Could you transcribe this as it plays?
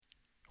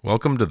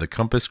Welcome to the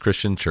Compass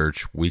Christian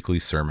Church Weekly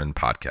Sermon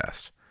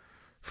Podcast.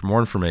 For more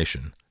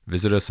information,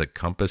 visit us at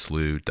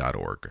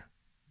compasslou.org.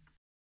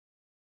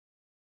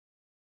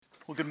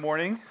 Well, good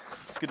morning.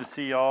 It's good to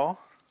see y'all.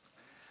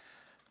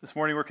 This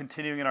morning we're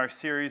continuing in our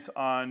series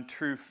on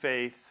true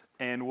faith,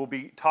 and we'll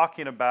be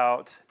talking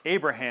about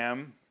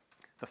Abraham,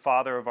 the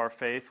father of our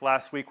faith.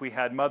 Last week we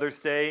had Mother's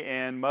Day,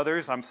 and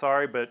mothers, I'm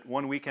sorry, but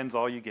one weekend's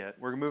all you get.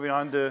 We're moving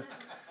on to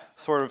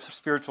sort of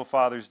spiritual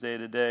Father's Day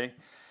today.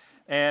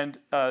 And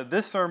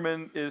this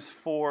sermon is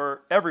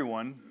for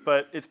everyone,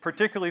 but it's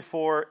particularly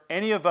for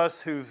any of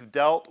us who've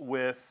dealt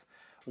with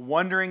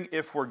wondering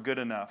if we're good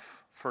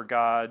enough for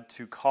God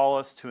to call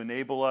us, to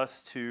enable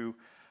us, to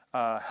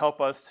help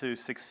us to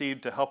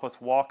succeed, to help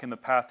us walk in the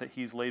path that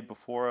He's laid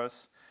before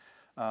us.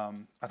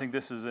 I think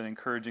this is an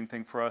encouraging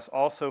thing for us.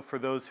 Also, for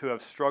those who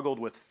have struggled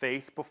with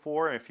faith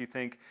before, if you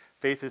think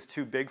faith is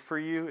too big for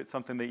you, it's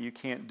something that you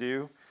can't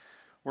do,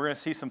 we're going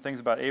to see some things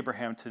about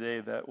Abraham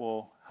today that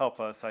will help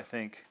us, I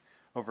think,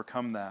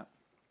 overcome that.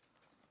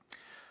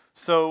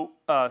 So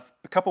a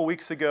couple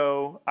weeks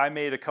ago, I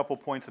made a couple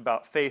points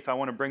about faith. I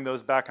want to bring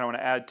those back and I want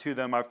to add to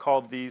them. I've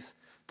called these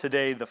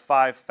today the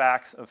 5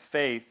 facts of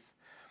faith.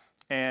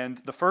 And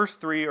the first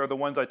 3 are the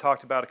ones I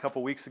talked about a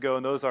couple weeks ago,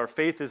 and those are: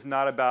 faith is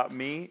not about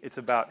me, it's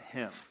about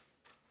Him.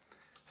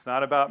 It's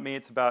not about me,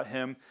 it's about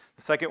Him.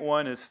 The second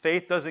one is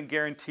faith doesn't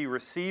guarantee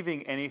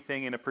receiving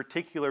anything in a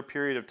particular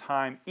period of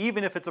time,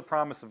 even if it's a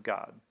promise of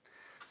God.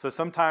 So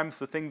sometimes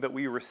the thing that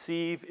we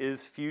receive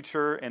is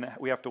future and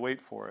we have to wait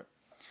for it.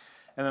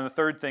 And then the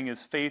third thing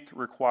is faith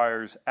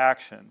requires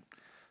action.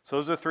 So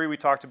those are 3 we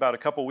talked about a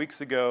couple weeks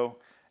ago,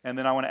 and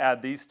then I want to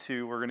add these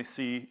 2 we're going to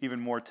see even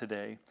more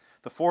today.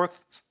 The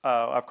fourth,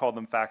 I've called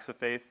them facts of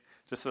faith,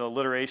 just an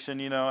alliteration.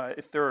 You know,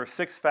 if there are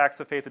 6 facts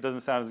of faith, it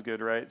doesn't sound as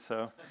good, right?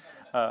 So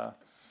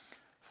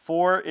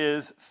 4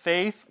 is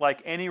faith,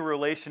 like any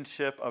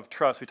relationship of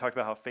trust. We talked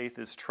about how faith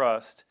is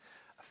trust.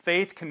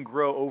 Faith can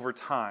grow over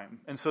time.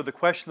 And so the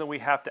question that we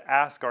have to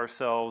ask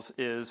ourselves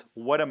is,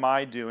 what am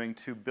I doing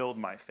to build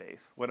my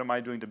faith? What am I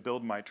doing to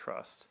build my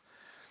trust?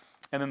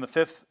 And then the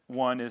 5th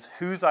one is,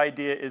 whose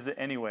idea is it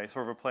anyway?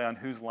 Sort of a play on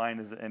whose line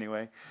is it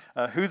anyway?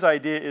 Whose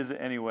idea is it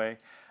anyway?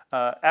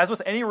 As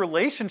with any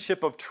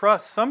relationship of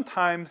trust,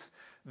 sometimes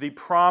the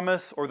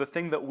promise or the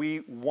thing that we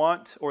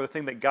want or the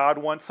thing that God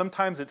wants,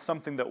 sometimes it's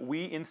something that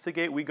we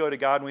instigate. We go to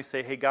God and we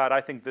say, hey, God,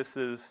 I think this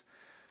is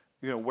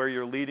where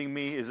you're leading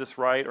me, is this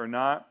right or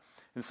not?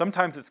 And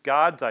sometimes it's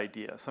God's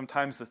idea.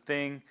 Sometimes the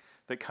thing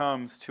that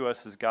comes to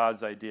us is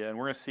God's idea. And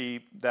we're going to see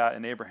that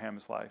in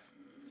Abraham's life.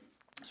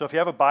 So if you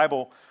have a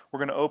Bible, we're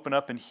going to open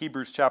up in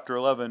Hebrews chapter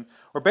 11.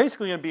 We're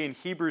basically going to be in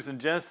Hebrews and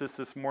Genesis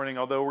this morning,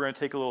 although we're going to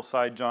take a little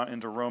side jaunt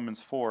into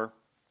Romans 4.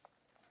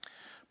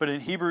 But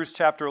in Hebrews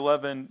chapter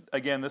 11,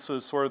 again, this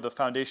was sort of the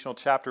foundational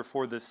chapter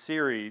for this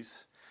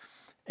series.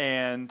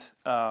 And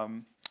we're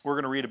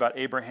going to read about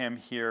Abraham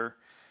here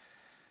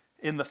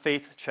in the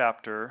faith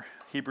chapter,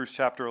 Hebrews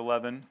chapter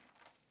 11,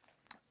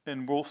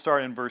 and we'll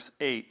start in verse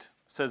 8. It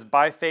says,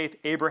 by faith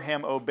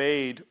Abraham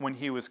obeyed when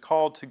he was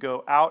called to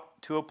go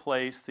out to a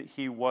place that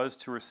he was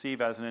to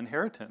receive as an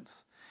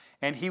inheritance.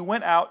 And he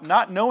went out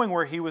not knowing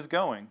where he was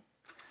going.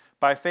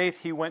 By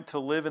faith he went to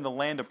live in the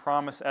land of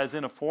promise as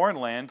in a foreign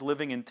land,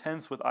 living in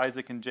tents with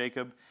Isaac and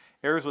Jacob,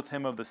 heirs with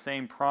him of the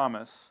same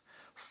promise.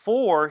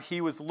 For he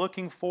was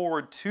looking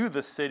forward to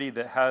the city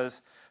that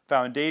has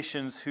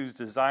foundations, whose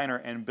designer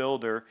and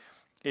builder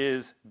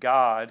is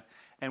God.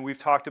 And we've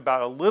talked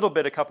about a little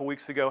bit a couple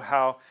weeks ago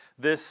how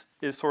this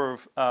is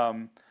sort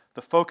of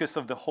the focus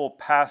of the whole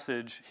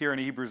passage here in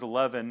Hebrews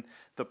 11.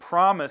 The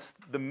promise,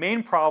 the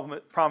main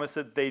promise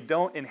that they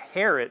don't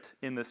inherit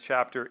in this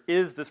chapter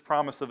is this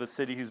promise of a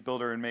city whose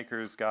builder and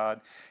maker is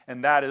God.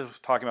 And that is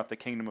talking about the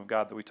kingdom of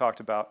God that we talked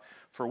about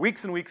for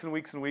weeks and weeks and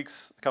weeks and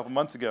weeks a couple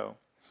months ago.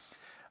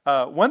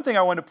 One thing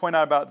I want to point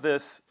out about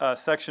this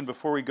section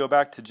before we go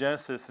back to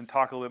Genesis and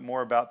talk a little bit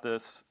more about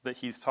this that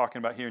he's talking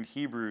about here in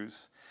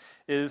Hebrews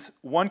is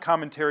one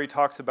commentary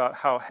talks about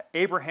how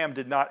Abraham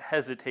did not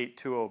hesitate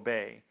to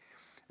obey.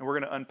 And we're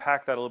going to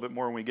unpack that a little bit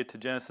more when we get to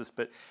Genesis.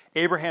 But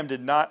Abraham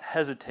did not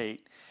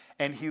hesitate,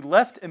 and he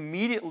left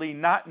immediately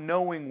not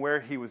knowing where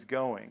he was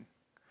going.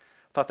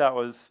 I thought that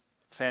was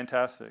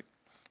fantastic.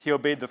 He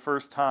obeyed the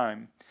first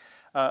time.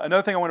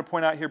 Another thing I want to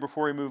point out here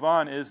before we move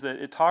on is that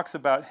it talks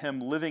about him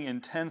living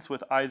in tents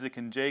with Isaac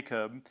and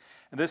Jacob.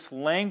 And this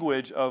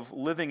language of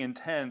living in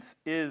tents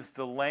is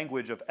the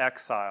language of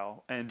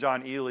exile. And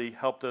John Ely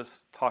helped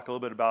us talk a little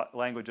bit about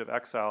language of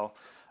exile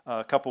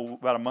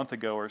about a month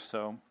ago or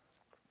so.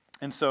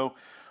 And so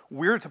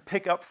we're to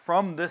pick up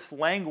from this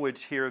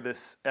language here,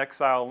 this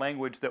exile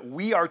language, that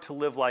we are to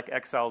live like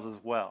exiles as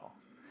well.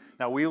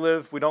 Now we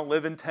don't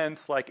live in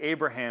tents like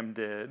Abraham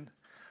did,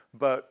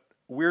 but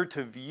we're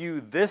to view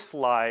this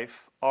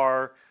life,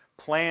 our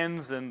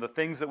plans and the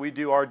things that we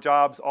do, our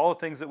jobs, all the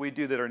things that we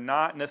do that are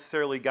not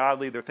necessarily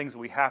godly, they're things that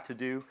we have to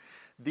do.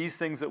 These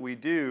things that we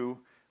do,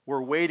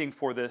 we're waiting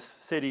for this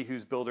city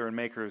whose builder and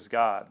maker is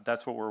God.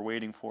 That's what we're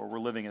waiting for. We're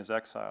living as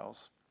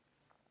exiles.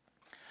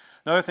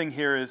 Another thing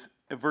here is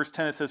verse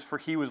 10 it says, "For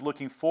he was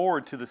looking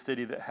forward to the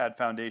city that had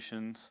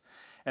foundations."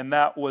 And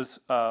that was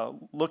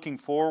looking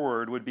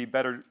forward would be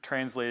better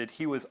translated.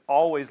 He was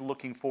always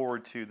looking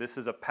forward to. This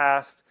is a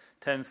past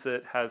tense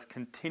that has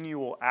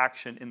continual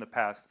action in the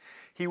past.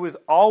 He was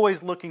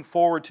always looking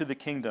forward to the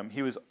kingdom.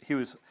 He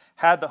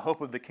had the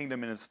hope of the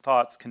kingdom in his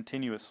thoughts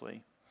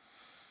continuously.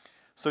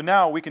 So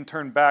now we can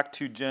turn back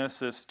to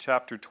Genesis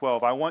chapter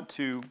 12. I want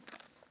to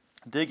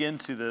dig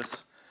into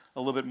this a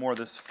little bit more,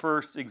 this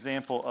first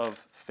example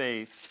of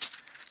faith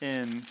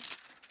in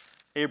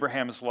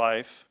Abraham's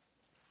life.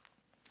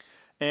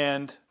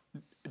 And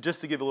just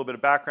to give a little bit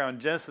of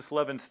background, Genesis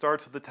 11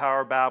 starts with the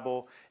Tower of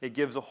Babel. It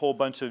gives a whole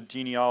bunch of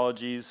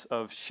genealogies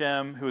of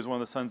Shem, who was one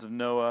of the sons of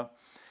Noah.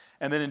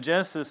 And then in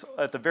Genesis,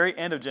 at the very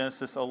end of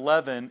Genesis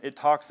 11, it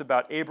talks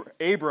about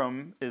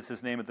Abram is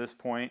his name at this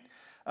point.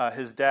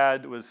 His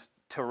dad was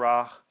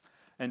Terah,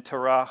 and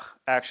Terah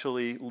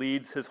actually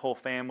leads his whole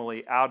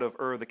family out of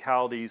Ur the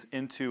Chaldees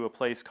into a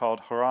place called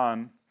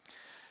Haran.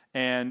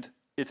 And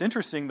it's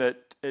interesting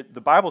that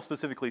the Bible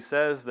specifically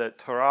says that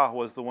Terah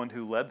was the one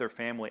who led their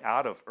family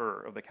out of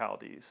Ur of the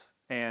Chaldees.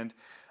 And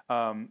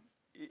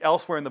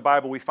elsewhere in the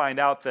Bible, we find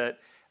out that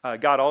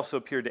God also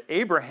appeared to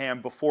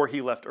Abraham before he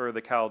left Ur of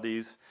the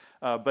Chaldees.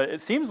 But it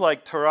seems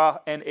like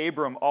Terah and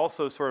Abram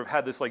also sort of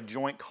had this like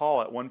joint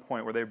call at one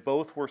point where they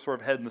both were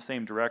sort of heading the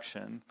same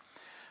direction.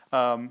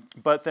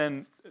 But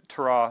then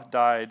Terah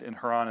died in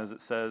Haran, as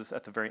it says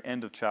at the very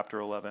end of chapter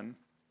 11.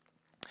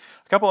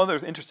 A couple other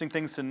interesting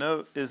things to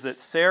note is that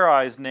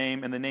Sarai's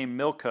name and the name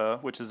Milcah,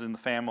 which is in the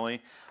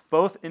family,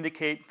 both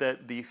indicate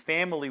that the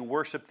family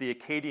worshiped the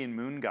Akkadian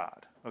moon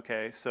god.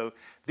 Okay, so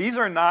these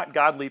are not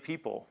godly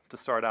people to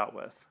start out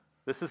with.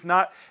 It's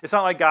not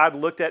like God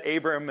looked at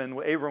Abram and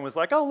Abram was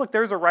like, oh, look,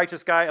 there's a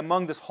righteous guy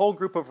among this whole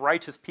group of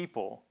righteous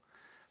people.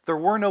 There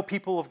were no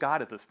people of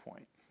God at this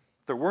point.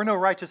 There were no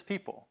righteous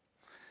people.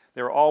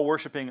 They were all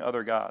worshiping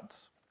other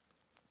gods.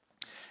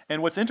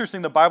 And what's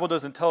interesting, the Bible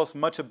doesn't tell us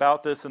much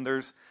about this, and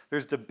there's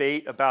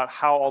debate about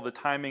how all the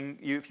timing,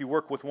 if you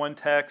work with one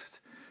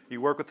text,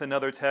 you work with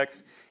another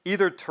text.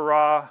 Either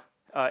Terah,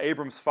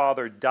 Abram's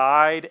father,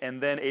 died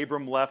and then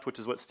Abram left, which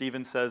is what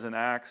Stephen says in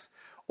Acts,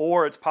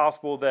 or it's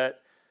possible that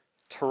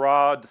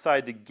Terah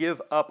decided to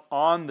give up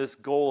on this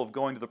goal of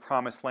going to the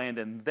promised land,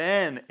 and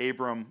then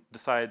Abram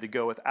decided to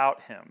go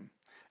without him,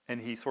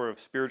 and he sort of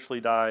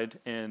spiritually died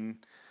in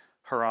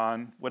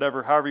Haran,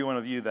 however you want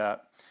to view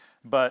that.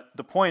 But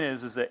the point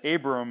is that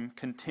Abram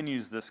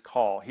continues this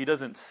call. He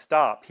doesn't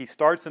stop. He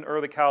starts in Ur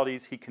the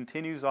Chaldees, he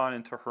continues on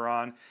into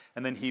Haran,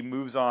 and then he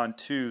moves on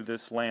to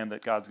this land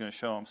that God's going to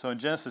show him. So in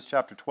Genesis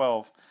chapter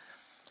 12,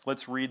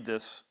 let's read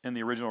this in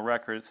the original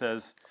record. It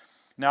says,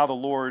 "Now the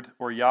Lord,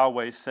 or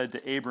Yahweh, said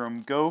to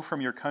Abram, 'Go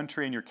from your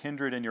country and your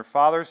kindred and your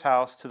father's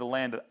house to the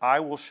land that I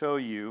will show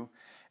you,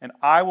 and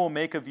I will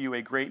make of you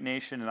a great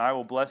nation, and I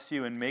will bless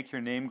you and make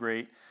your name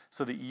great,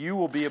 so that you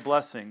will be a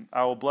blessing.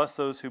 I will bless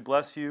those who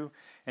bless you,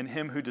 and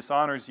him who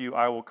dishonors you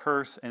I will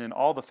curse, and in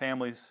all the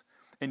families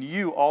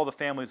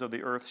of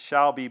the earth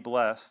shall be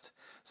blessed.'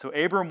 So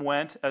Abram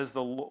went as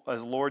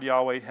Lord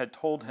Yahweh had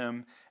told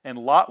him, and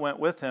Lot went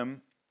with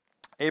him.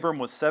 Abram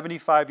was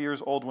 75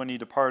 years old when he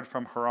departed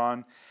from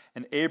Haran,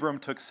 and Abram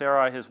took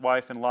Sarai his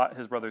wife and Lot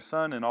his brother's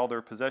son and all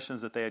their possessions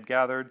that they had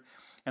gathered,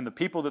 and the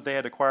people that they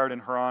had acquired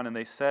in Haran, and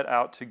they set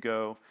out to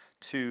go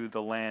to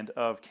the land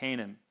of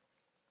Canaan."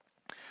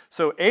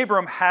 So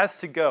Abram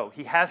has to go.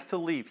 He has to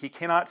leave. He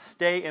cannot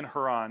stay in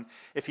Haran.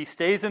 If he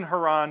stays in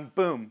Haran,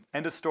 boom,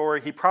 end of story.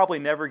 He probably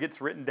never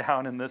gets written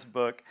down in this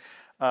book,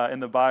 in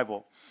the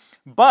Bible.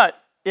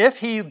 But if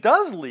he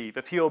does leave,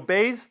 if he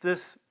obeys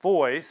this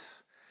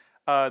voice,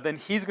 then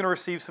he's going to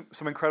receive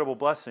some incredible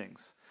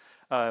blessings.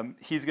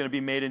 He's going to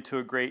be made into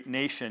a great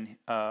nation.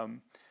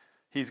 God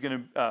is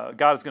going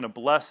to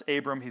bless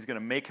Abram. He's going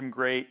to make him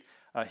great.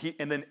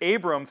 And then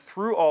Abram,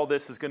 through all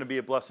this, is going to be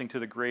a blessing to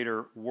the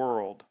greater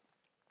world.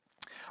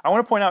 I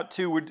want to point out,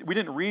 too, we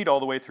didn't read all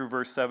the way through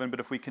verse 7,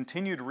 but if we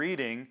continued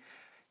reading,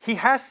 he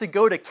has to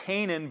go to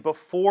Canaan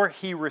before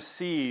he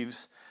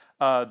receives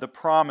the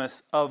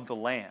promise of the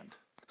land.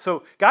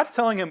 So God's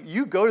telling him,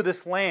 you go to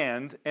this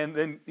land, and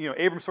then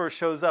Abram sort of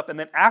shows up, and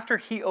then after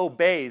he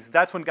obeys,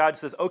 that's when God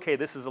says, okay,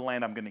 this is the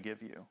land I'm going to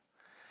give you.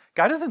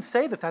 God doesn't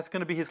say that that's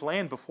going to be his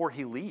land before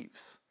he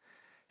leaves.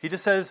 He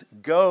just says,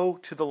 go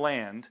to the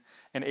land,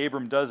 and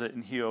Abram does it,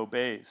 and he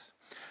obeys.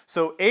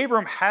 So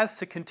Abram has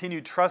to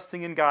continue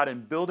trusting in God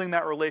and building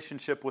that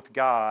relationship with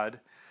God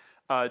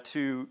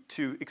to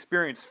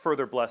experience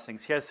further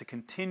blessings. He has to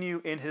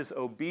continue in his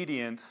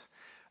obedience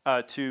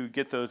to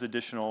get those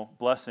additional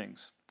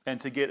blessings and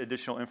to get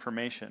additional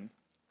information.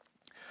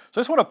 So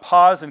I just want to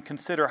pause and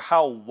consider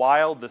how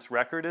wild this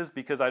record is,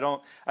 because I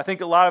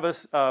think a lot of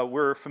us,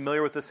 we're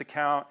familiar with this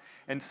account,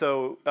 and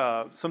so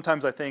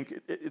sometimes I think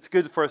it's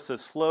good for us to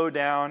slow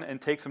down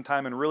and take some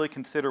time and really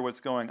consider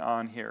what's going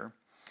on here.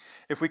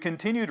 If we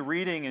continued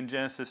reading in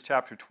Genesis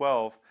chapter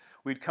 12,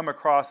 we'd come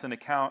across an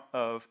account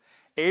of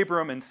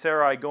Abram and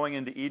Sarai going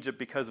into Egypt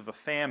because of a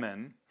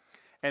famine,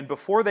 and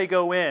before they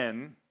go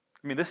in,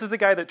 this is the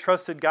guy that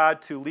trusted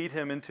God to lead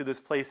him into this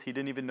place he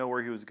didn't even know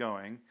where he was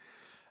going.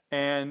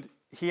 And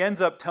he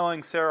ends up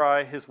telling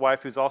Sarai, his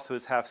wife, who's also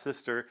his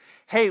half-sister,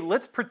 hey,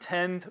 let's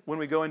pretend when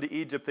we go into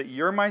Egypt that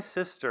you're my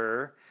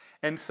sister,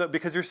 and so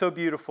because you're so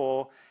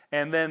beautiful,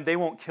 and then they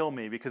won't kill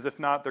me, because if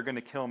not, they're going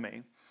to kill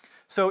me.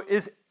 So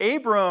is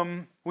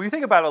Abram, when you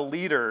think about a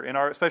leader,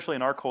 especially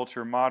in our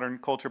culture, modern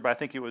culture, but I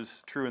think it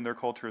was true in their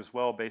culture as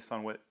well, based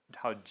on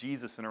how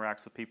Jesus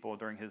interacts with people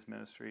during his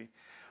ministry,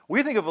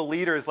 we think of a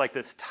leader as like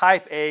this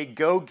type A,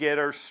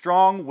 go-getter,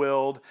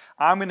 strong-willed,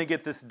 I'm going to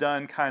get this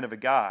done kind of a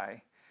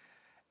guy.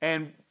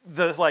 And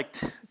the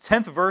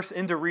 10th verse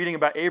into reading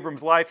about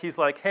Abram's life, he's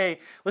like, hey,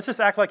 let's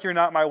just act like you're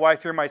not my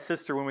wife, you're my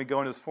sister when we go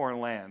into this foreign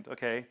land,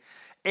 okay?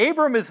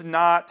 Abram is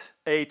not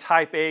a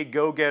type A,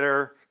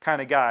 go-getter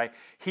kind of guy.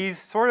 He's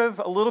sort of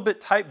a little bit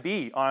type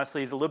B,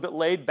 honestly. He's a little bit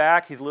laid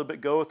back. He's a little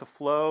bit go with the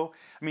flow.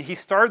 I mean, he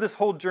started this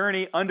whole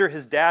journey under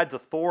his dad's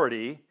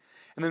authority.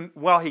 And then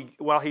while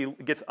he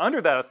gets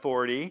under that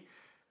authority,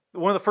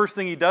 one of the first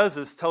things he does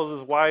is tells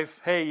his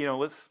wife, hey,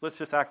 let's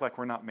just act like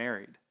we're not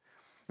married.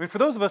 I mean, for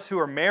those of us who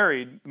are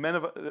married,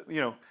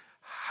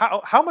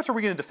 how much are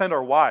we going to defend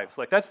our wives?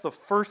 Like, that's the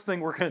first thing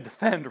we're going to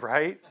defend,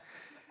 right?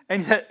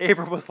 And yet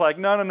Abram was like,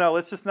 no,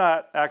 let's just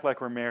not act like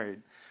we're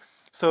married.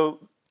 So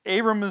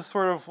Abram is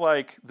sort of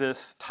like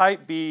this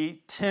type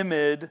B,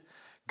 timid,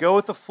 go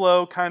with the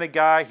flow kind of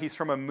guy. He's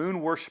from a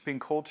moon worshiping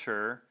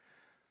culture.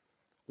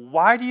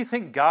 Why do you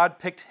think God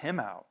picked him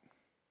out?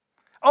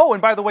 Oh,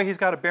 and by the way, he's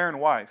got a barren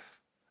wife.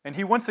 And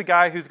he wants a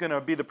guy who's going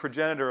to be the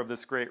progenitor of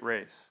this great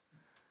race.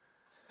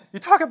 You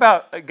talk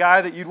about a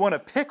guy that you'd want to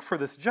pick for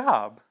this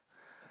job.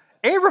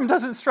 Abram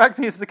doesn't strike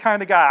me as the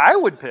kind of guy I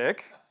would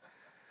pick.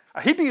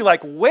 He'd be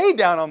like way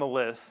down on the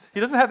list.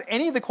 He doesn't have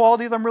any of the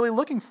qualities I'm really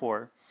looking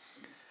for.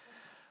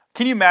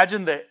 Can you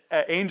imagine the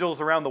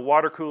angels around the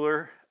water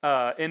cooler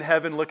in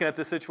heaven looking at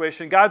this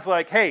situation? God's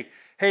like, hey,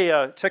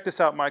 check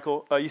this out,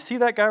 Michael. You see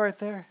that guy right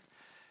there?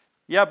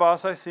 Yeah,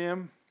 boss, I see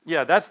him.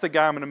 Yeah, that's the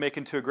guy I'm going to make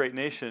into a great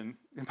nation.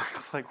 And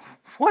Michael's like,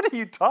 what are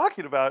you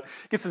talking about?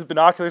 Gets his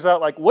binoculars out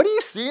like, what do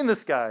you see in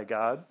this guy,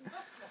 God?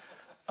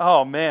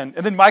 Oh, man.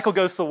 And then Michael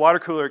goes to the water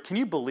cooler. Can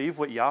you believe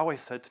what Yahweh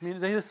said to me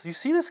today? You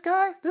see this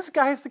guy? This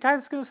guy is the guy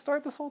that's going to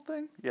start this whole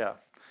thing? Yeah.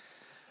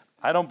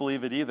 I don't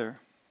believe it either.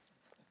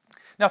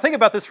 Now think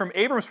about this from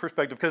Abram's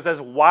perspective, because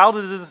as wild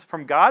as it is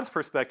from God's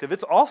perspective,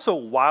 it's also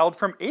wild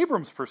from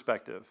Abram's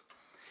perspective.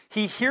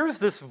 He hears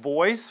this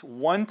voice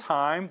one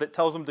time that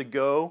tells him to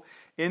go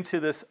into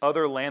this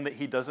other land that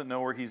he doesn't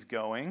know where he's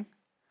going.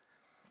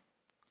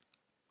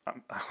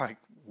 I'm like,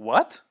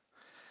 what?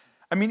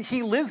 I mean,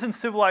 he lives in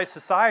civilized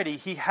society.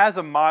 He has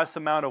a modest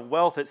amount of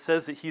wealth. It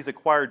says that he's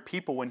acquired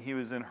people when he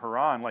was in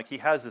Haran. Like, he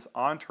has this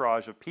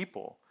entourage of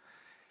people.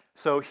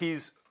 So he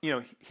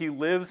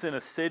lives in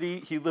a city.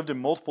 He lived in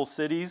multiple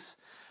cities.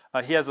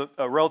 He has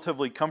a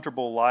relatively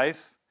comfortable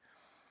life.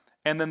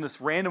 And then this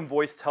random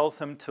voice tells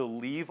him to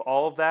leave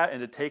all of that and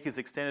to take his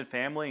extended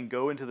family and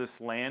go into this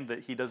land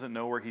that he doesn't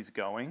know where he's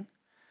going.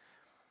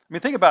 I mean,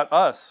 think about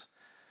us.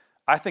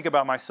 I think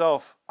about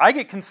myself. I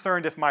get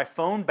concerned if my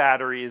phone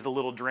battery is a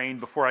little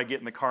drained before I get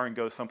in the car and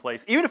go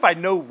someplace, even if I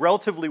know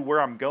relatively where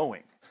I'm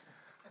going.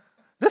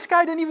 This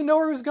guy didn't even know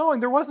where he was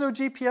going. There was no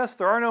GPS.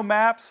 There are no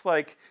maps.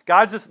 Like,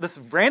 this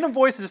random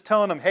voice is just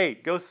telling him, hey,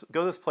 go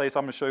this place.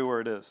 I'm going to show you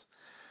where it is.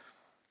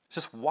 It's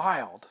just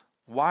wild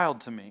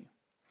to me.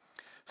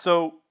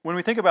 So when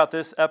we think about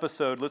this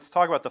episode, let's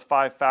talk about the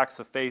 5 facts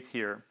of faith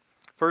here.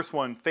 First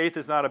one, faith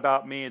is not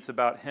about me, it's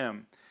about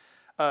him.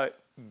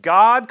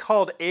 God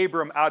called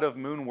Abram out of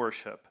moon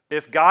worship.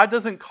 If God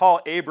doesn't call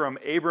Abram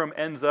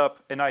ends up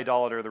an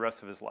idolater the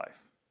rest of his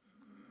life.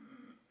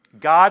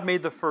 God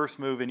made the first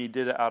move and he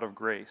did it out of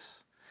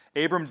grace.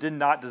 Abram did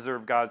not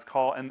deserve God's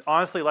call. And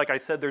honestly, like I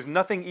said, there's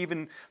nothing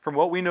even from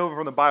what we know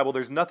from the Bible,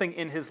 there's nothing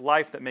in his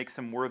life that makes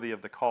him worthy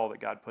of the call that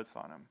God puts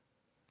on him.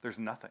 There's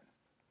nothing.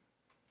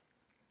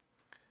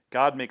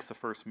 God makes the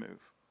first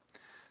move.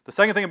 The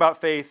second thing about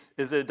faith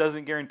is that it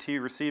doesn't guarantee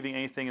receiving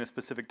anything in a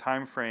specific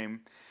time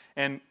frame.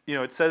 And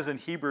it says in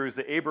Hebrews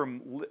that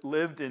Abram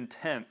lived in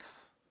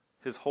tents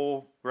his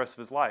whole rest of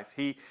his life.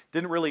 He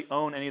didn't really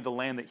own any of the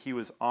land that he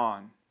was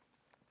on.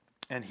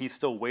 And he's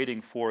still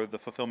waiting for the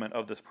fulfillment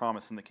of this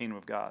promise in the kingdom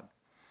of God.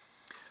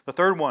 The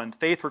third one,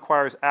 faith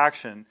requires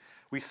action.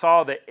 We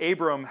saw that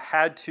Abram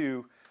had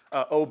to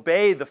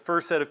obey the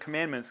first set of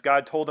commandments.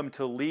 God told him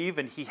to leave,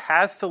 and he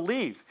has to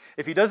leave.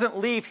 If he doesn't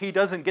leave, he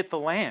doesn't get the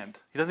land.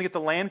 He doesn't get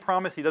the land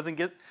promise. He doesn't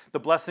get the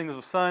blessings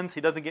of sons.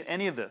 He doesn't get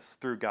any of this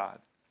through God.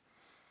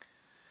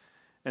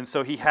 And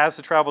so he has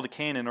to travel to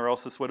Canaan, or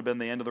else this would have been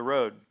the end of the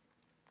road.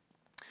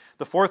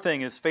 The fourth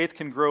thing is faith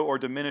can grow or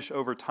diminish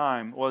over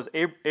time. Well,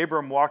 as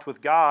Abram walked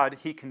with God,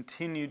 he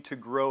continued to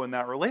grow in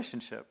that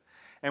relationship.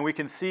 And we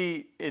can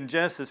see in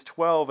Genesis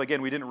 12,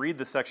 again, we didn't read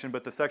this section,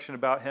 but the section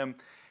about him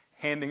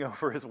handing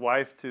over his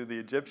wife to the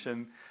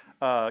Egyptian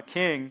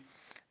king,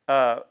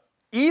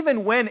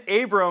 even when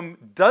Abram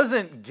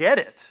doesn't get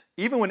it,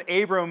 even when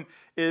Abram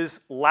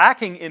is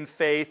lacking in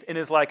faith and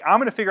is like, I'm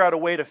going to figure out a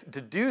way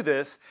to do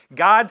this,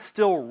 God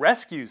still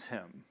rescues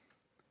him.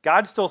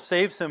 God still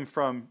saves him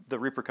from the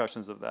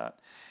repercussions of that.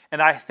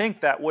 And I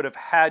think that would have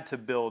had to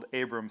build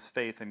Abram's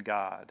faith in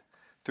God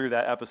through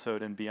that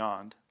episode and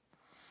beyond.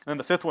 And then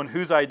the fifth one,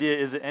 whose idea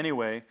is it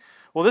anyway?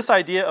 Well, this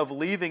idea of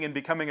leaving and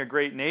becoming a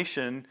great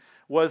nation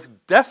was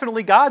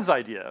definitely God's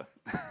idea.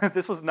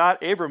 This was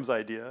not Abram's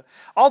idea.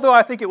 Although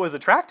I think it was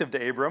attractive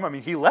to Abram. I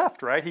mean, he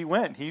left, right? He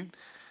went. He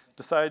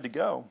decided to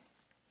go.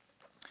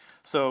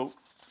 So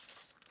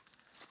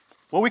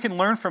what we can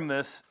learn from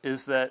this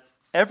is that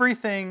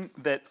everything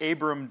that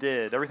Abraham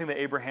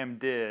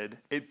did,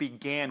 it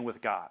began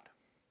with God.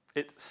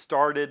 It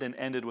started and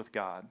ended with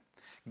God.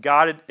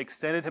 God had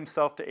extended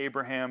himself to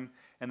Abraham,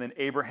 and then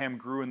Abraham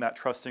grew in that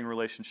trusting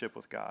relationship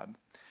with God.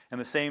 And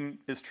the same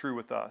is true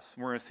with us.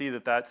 We're going to see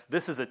that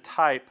this is a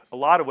type, a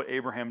lot of what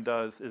Abraham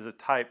does is a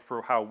type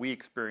for how we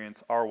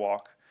experience our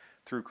walk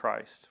through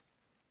Christ.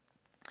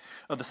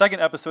 The second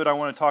episode I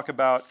want to talk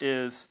about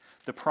is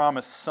the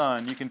promised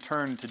son. You can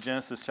turn to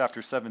Genesis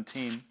chapter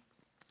 17.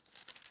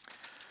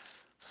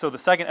 So the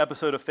second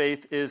episode of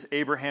faith is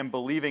Abraham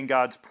believing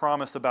God's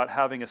promise about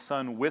having a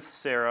son with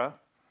Sarah.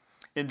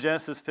 In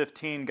Genesis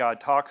 15, God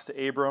talks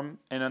to Abram,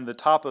 and on the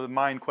top of the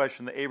mind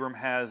question that Abram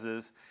has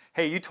is,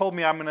 hey, you told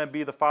me I'm going to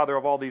be the father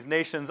of all these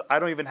nations. I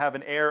don't even have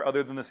an heir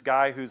other than this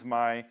guy who's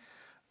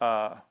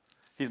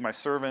he's my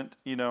servant,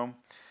 you know.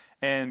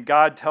 And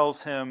God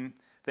tells him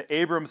that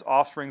Abram's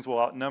offsprings will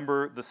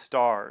outnumber the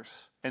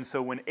stars. And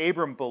so when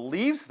Abram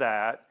believes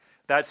that,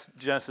 that's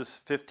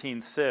Genesis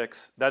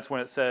 15:6. That's when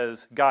it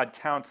says God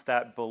counts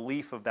that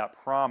belief of that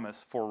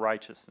promise for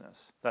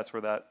righteousness. That's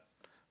where that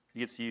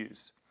gets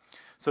used.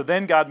 So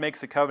then God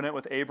makes a covenant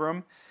with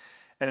Abram.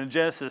 And in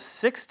Genesis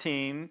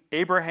 16,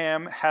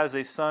 Abraham has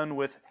a son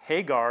with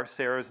Hagar,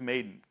 Sarah's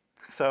maiden.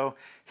 So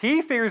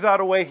he figures out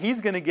a way he's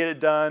going to get it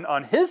done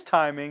on his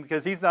timing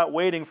because he's not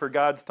waiting for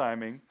God's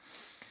timing.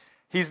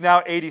 He's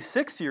now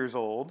 86 years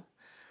old.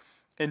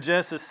 In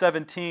Genesis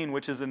 17,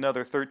 which is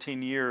another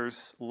 13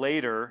 years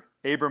later,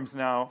 Abram's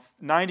now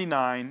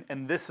 99,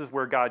 and this is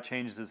where God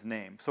changes his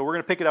name. So we're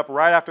going to pick it up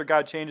right after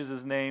God changes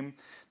his name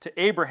to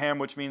Abraham,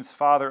 which means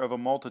father of a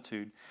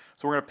multitude.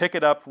 So we're going to pick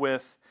it up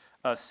with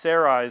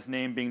Sarai's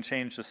name being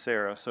changed to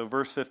Sarah. So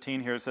verse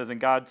 15 here it says,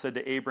 and God said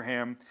to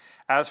Abraham,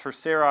 as for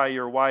Sarai,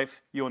 your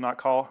wife, you will not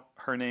call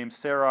her name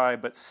Sarai,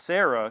 but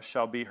Sarah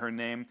shall be her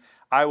name.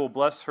 I will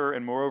bless her,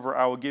 and moreover,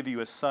 I will give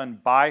you a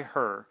son by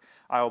her.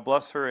 I will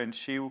bless her, and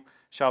she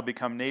shall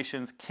become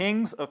nations.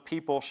 Kings of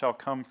people shall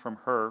come from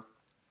her.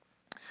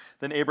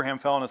 Then Abraham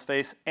fell on his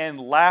face and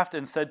laughed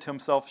and said to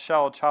himself,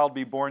 shall a child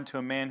be born to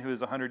a man who is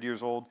 100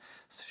 years old?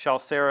 Shall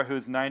Sarah, who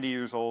is 90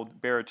 years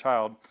old, bear a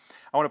child?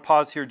 I want to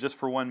pause here just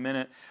for 1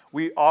 minute.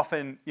 We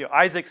often,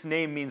 Isaac's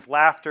name means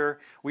laughter.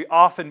 We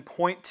often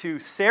point to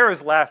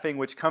Sarah's laughing,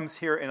 which comes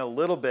here in a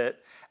little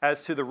bit,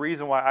 as to the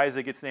reason why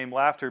Isaac gets named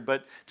Laughter.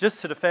 But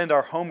just to defend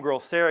our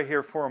homegirl Sarah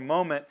here for a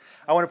moment,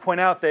 I want to point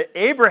out that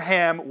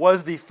Abraham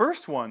was the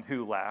first one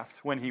who laughed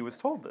when he was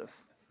told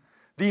this.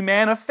 The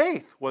man of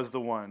faith was the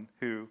one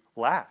who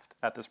laughed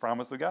at this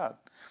promise of God.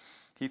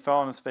 He fell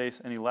on his face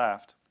and he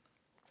laughed.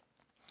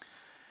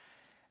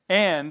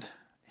 And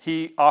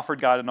he offered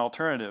God an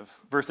alternative.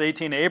 Verse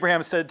 18,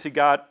 Abraham said to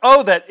God,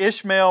 oh, that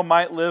Ishmael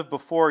might live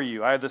before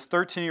you. I have this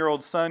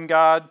 13-year-old son,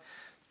 God.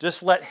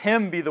 Just let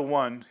him be the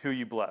one who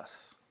you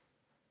bless.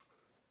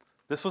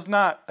 This was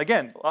not,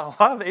 again, a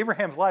lot of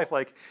Abraham's life,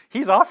 like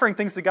he's offering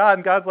things to God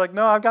and God's like,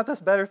 no, I've got this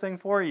better thing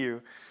for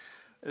you.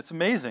 It's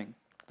amazing.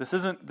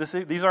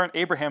 These aren't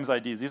Abraham's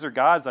ideas. These are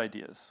God's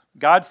ideas.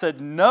 God said,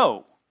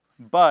 no,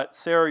 but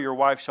Sarah, your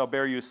wife, shall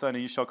bear you a son,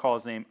 and you shall call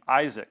his name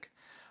Isaac.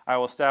 I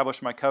will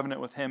establish my covenant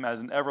with him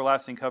as an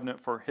everlasting covenant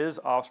for his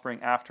offspring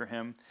after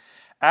him.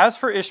 As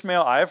for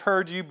Ishmael, I have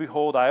heard you.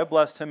 Behold, I have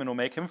blessed him and will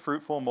make him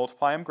fruitful,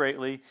 multiply him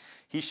greatly.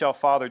 He shall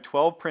father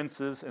 12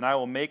 princes, and I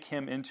will make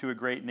him into a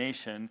great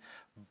nation.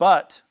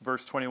 But,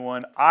 verse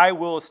 21, I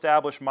will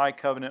establish my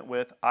covenant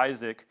with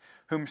Isaac,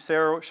 whom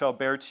Sarah shall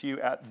bear to you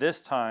at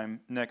this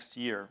time next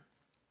year.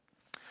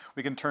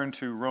 We can turn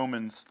to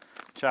Romans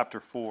chapter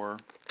 4.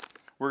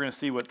 We're going to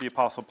see what the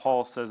Apostle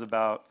Paul says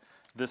about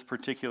this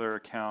particular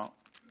account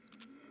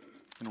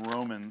in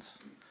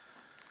Romans.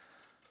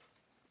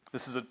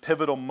 This is a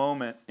pivotal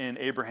moment in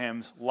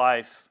Abraham's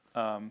life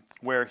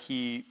where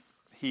he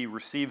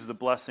receives the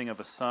blessing of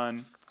a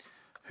son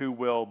who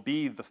will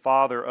be the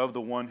father of the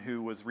one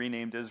who was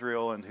renamed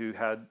Israel and who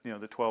had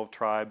the 12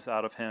 tribes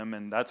out of him.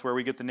 And that's where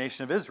we get the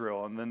nation of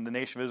Israel. And then the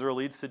nation of Israel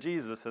leads to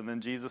Jesus, and then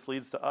Jesus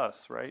leads to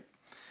us, right?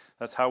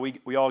 That's how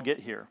we all get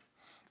here.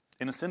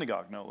 In a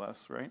synagogue, no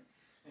less, right?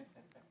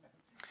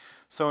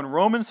 So in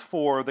Romans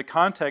 4, the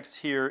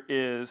context here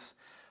is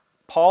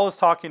Paul is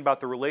talking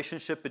about the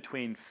relationship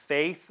between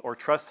faith or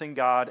trusting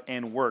God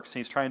and works.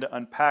 And he's trying to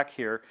unpack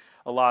here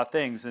a lot of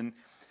things. And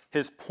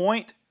his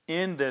point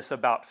in this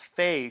about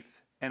faith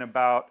and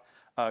about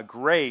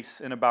grace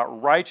and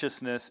about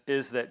righteousness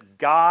is that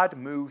God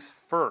moves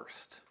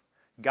first.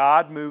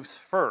 God moves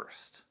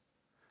first.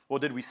 Well,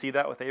 did we see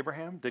that with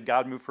Abraham? Did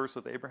God move first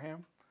with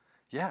Abraham?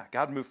 Yeah,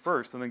 God moved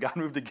first, and then God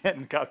moved again,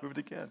 and God moved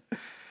again.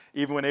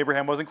 Even when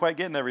Abraham wasn't quite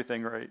getting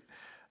everything right.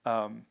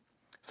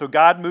 So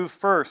God moved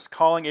first,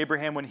 calling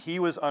Abraham when he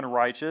was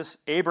unrighteous.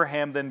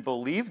 Abraham then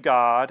believed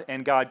God,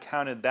 and God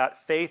counted that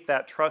faith,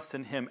 that trust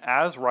in him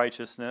as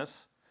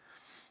righteousness.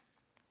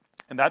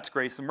 And that's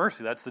grace and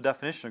mercy. That's the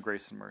definition of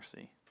grace and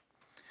mercy.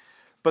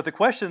 But the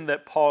question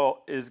that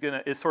Paul is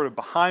sort of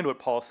behind what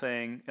Paul's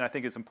saying, and I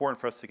think it's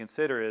important for us to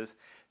consider, is,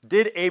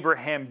 did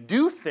Abraham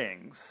do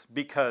things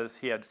because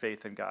he had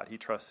faith in God? He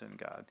trusted in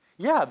God.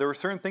 Yeah, there were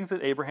certain things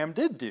that Abraham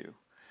did do.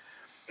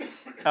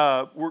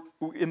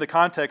 In the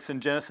context in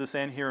Genesis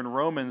and here in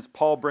Romans,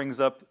 Paul brings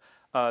up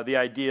the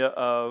idea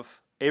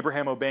of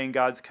Abraham obeying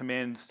God's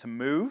commands to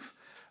move,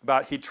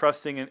 about he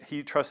trusted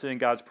in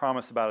God's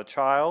promise about a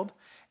child,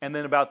 and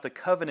then about the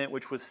covenant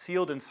which was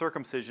sealed in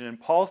circumcision. And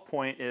Paul's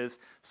point is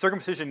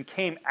circumcision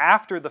came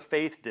after the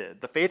faith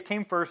did. The faith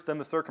came first, then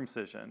the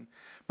circumcision.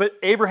 But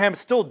Abraham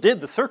still did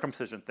the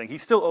circumcision thing. He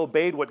still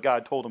obeyed what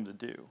God told him to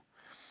do.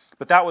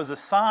 But that was a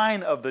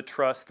sign of the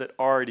trust that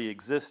already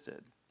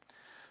existed.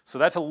 So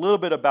that's a little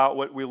bit about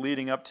what we're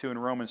leading up to in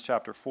Romans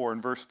chapter 4.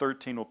 In verse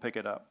 13, we'll pick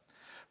it up.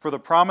 For the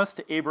promise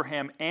to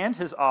Abraham and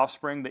his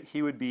offspring that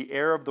he would be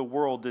heir of the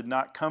world did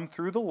not come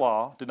through the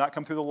law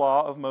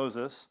of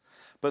Moses,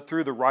 but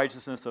through the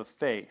righteousness of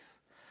faith.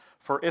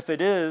 For if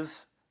it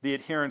is the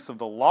adherents of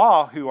the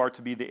law who are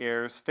to be the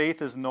heirs,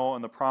 faith is null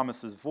and the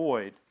promise is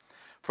void.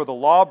 For the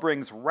law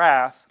brings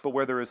wrath, but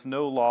where there is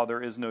no law,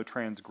 there is no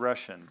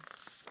transgression.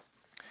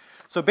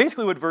 So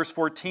basically what verse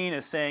 14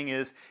 is saying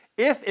is,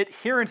 if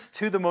adherence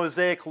to the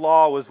Mosaic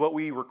law was what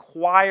we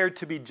required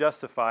to be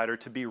justified or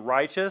to be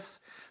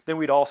righteous, then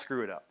we'd all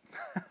screw it up.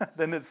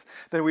 Then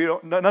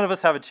none of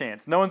us have a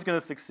chance. No one's going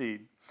to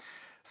succeed.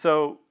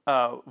 So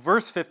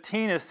verse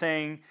 15 is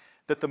saying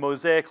that the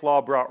Mosaic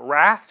law brought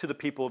wrath to the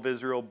people of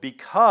Israel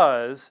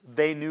because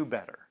they knew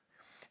better.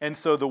 And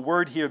so the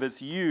word here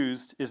that's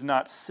used is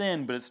not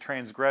sin, but it's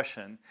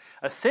transgression.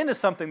 A sin is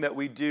something that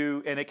we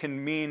do, and it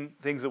can mean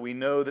things that we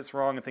know that's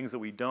wrong and things that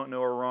we don't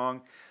know are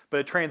wrong. But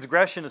a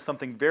transgression is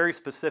something very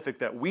specific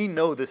that we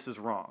know this is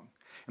wrong.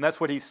 And that's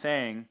what he's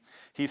saying.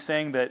 He's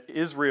saying that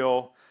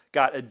Israel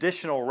got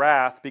additional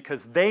wrath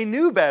because they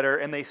knew better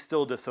and they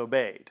still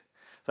disobeyed.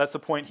 That's the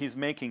point he's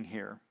making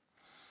here.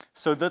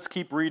 So let's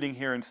keep reading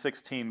here in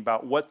 16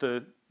 about what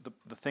the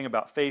thing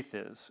about faith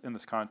is in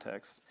this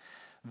context.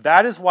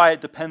 That is why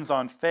it depends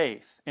on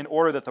faith, in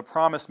order that the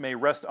promise may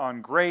rest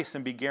on grace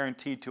and be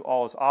guaranteed to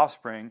all his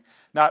offspring,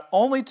 not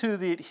only to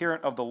the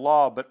adherent of the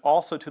law, but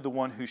also to the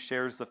one who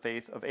shares the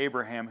faith of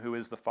Abraham, who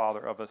is the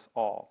father of us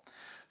all.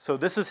 So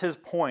this is his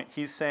point.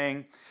 He's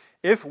saying,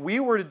 if we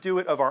were to do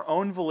it of our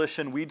own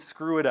volition, we'd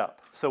screw it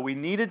up. So we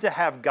needed to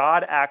have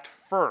God act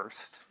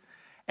first,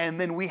 and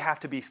then we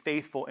have to be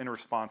faithful in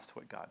response to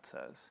what God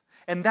says.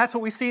 And that's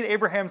what we see in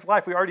Abraham's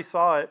life. We already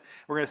saw it.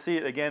 We're going to see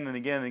it again and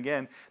again and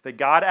again. That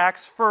God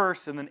acts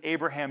first, and then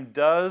Abraham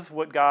does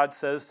what God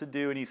says to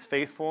do, and he's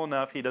faithful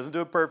enough. He doesn't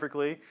do it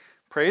perfectly.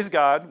 Praise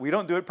God. We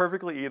don't do it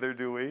perfectly either,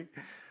 do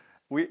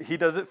we? He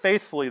does it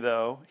faithfully,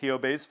 though. He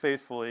obeys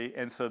faithfully,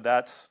 and so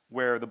that's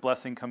where the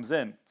blessing comes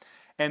in.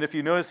 And if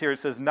you notice here, it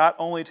says, not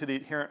only to the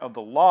adherent of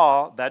the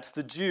law, that's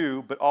the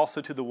Jew, but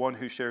also to the one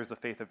who shares the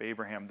faith of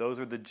Abraham. Those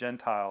are the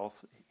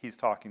Gentiles he's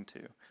talking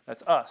to.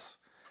 That's us.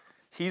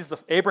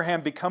 Abraham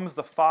becomes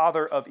the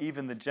father of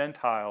even the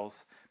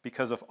Gentiles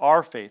because of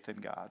our faith in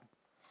God,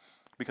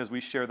 because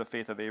we share the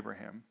faith of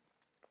Abraham.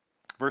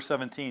 Verse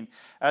 17,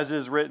 as it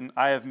is written,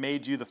 I have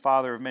made you the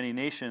father of many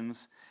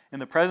nations, in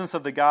the presence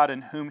of the God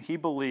in whom he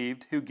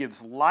believed, who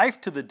gives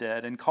life to the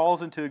dead and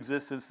calls into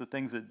existence the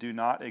things that do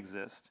not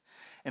exist.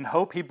 In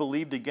hope he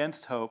believed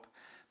against hope,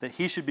 that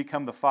he should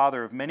become the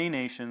father of many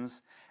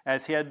nations,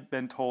 as he had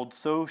been told,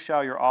 so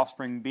shall your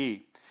offspring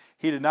be.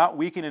 He did not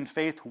weaken in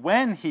faith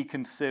when he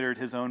considered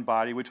his own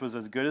body, which was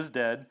as good as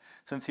dead,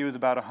 since he was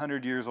about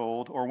 100 years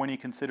old, or when he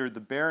considered the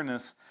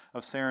barrenness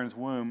of Sarah's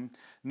womb.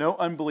 No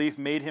unbelief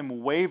made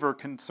him waver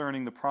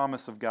concerning the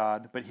promise of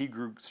God, but he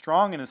grew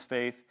strong in his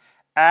faith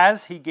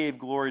as he gave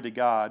glory to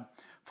God,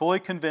 fully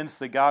convinced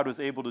that God was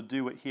able to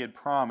do what he had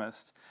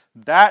promised.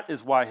 That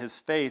is why his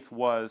faith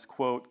was,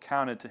 quote,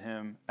 counted to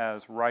him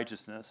as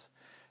righteousness,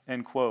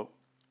 end quote.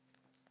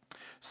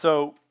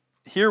 So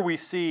here we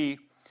see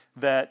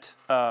that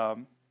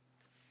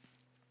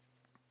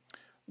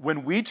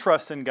when we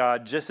trust in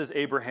God, just as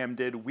Abraham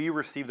did, we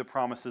receive the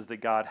promises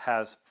that God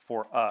has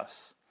for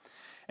us.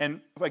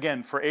 And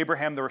again, for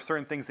Abraham, there were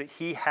certain things that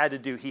he had to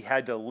do. He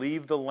had to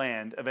leave the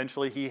land.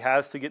 Eventually, he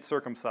has to get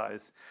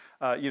circumcised.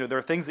 There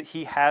are things that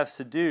he has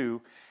to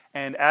do.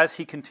 And as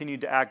he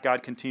continued to act,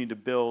 God continued to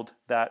build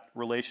that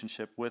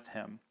relationship with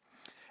him.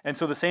 And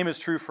so the same is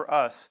true for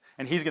us.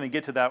 And he's going to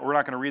get to that. We're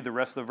not going to read the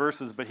rest of the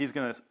verses, but he's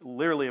going to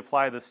literally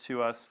apply this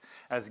to us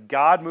as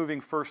God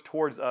moving first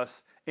towards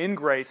us in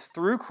grace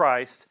through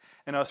Christ,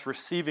 and us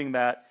receiving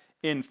that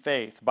in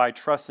faith by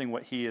trusting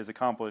what he has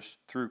accomplished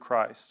through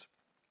Christ.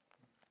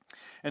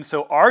 And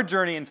so our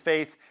journey in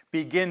faith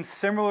begins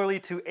similarly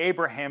to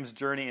Abraham's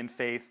journey in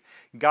faith.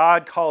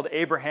 God called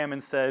Abraham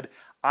and said,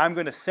 I'm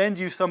going to send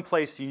you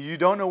someplace you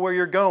don't know where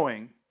you're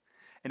going.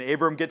 And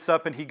Abram gets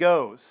up and he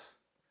goes.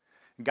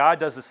 God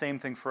does the same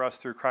thing for us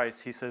through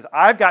Christ. He says,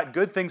 I've got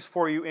good things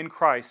for you in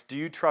Christ. Do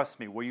you trust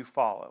me? Will you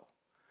follow?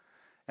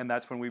 And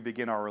that's when we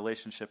begin our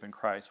relationship in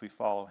Christ. We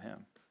follow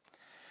him.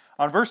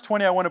 On verse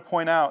 20, I want to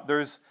point out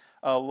there's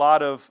a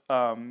lot of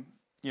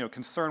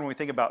concern when we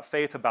think about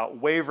faith, about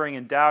wavering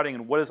and doubting,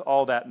 and what does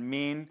all that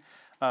mean?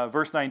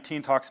 Verse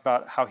 19 talks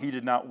about how he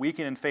did not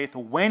weaken in faith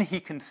when he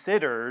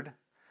considered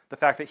the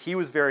fact that he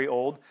was very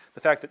old,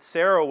 the fact that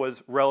Sarah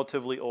was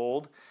relatively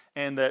old,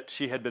 and that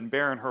she had been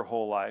barren her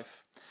whole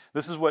life.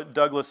 This is what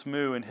Douglas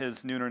Moo in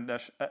his New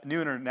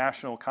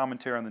International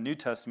Commentary on the New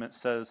Testament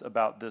says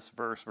about this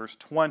verse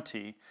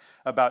 20,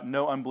 about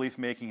no unbelief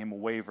making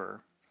him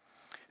waver.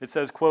 It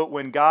says, quote,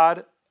 when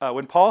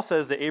Paul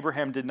says that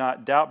Abraham did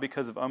not doubt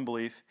because of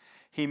unbelief,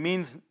 he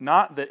means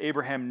not that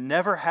Abraham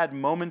never had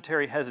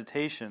momentary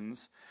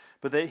hesitations,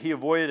 but that he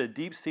avoided a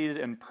deep-seated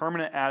and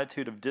permanent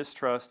attitude of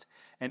distrust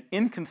and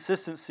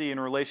inconsistency in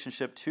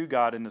relationship to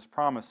God and his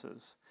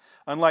promises.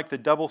 Unlike the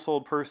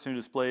double-souled person who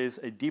displays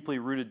a deeply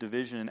rooted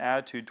division and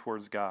attitude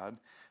towards God,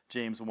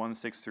 James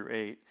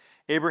 1:6-8,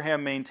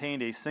 Abraham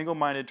maintained a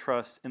single-minded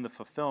trust in the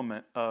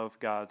fulfillment of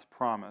God's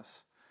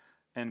promise.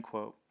 End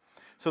quote.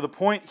 So the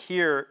point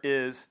here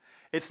is,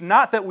 it's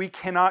not that we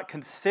cannot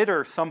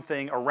consider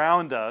something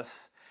around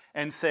us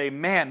and say,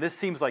 man, this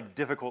seems like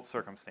difficult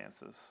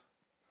circumstances.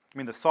 I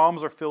mean, the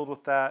Psalms are filled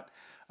with that.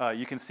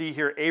 You can see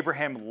here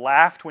Abraham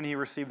laughed when he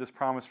received this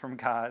promise from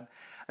God.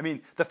 I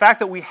mean, the fact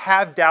that we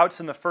have doubts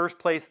in the first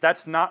place,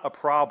 that's not a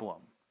problem.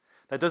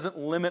 That doesn't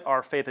limit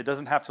our faith. It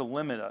doesn't have to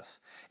limit us.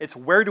 It's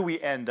where do we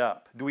end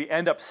up? Do we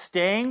end up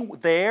staying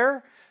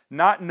there,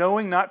 not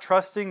knowing, not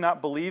trusting, not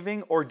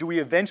believing? Or do we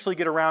eventually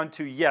get around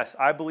to, yes,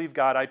 I believe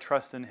God, I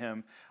trust in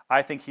him.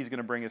 I think he's going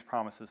to bring his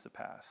promises to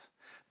pass.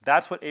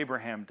 That's what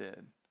Abraham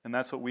did, and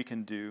that's what we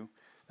can do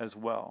as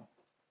well.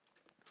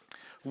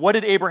 What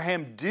did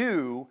Abraham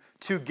do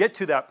to get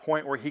to that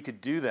point where he could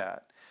do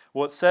that?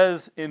 Well, it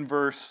says in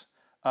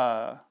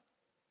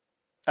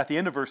at the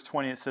end of verse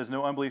 20, it says,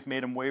 no unbelief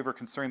made him waver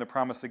concerning the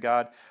promise of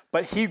God,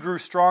 but he grew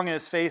strong in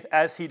his faith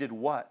as he did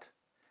what?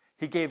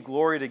 He gave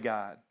glory to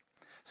God.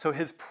 So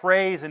his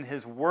praise and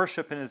his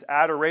worship and his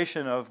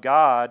adoration of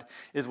God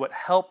is what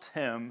helped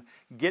him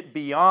get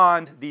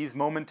beyond these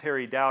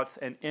momentary doubts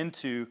and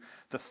into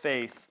the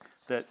faith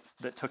that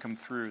took him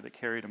through, that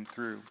carried him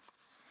through.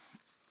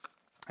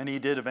 And he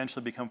did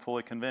eventually become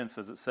fully convinced,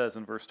 as it says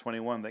in verse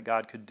 21, that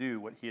God could do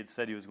what he had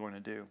said he was going to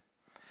do.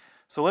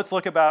 So let's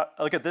look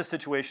at this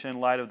situation in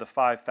light of the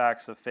 5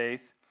 facts of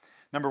faith.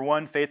 Number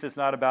 1, faith is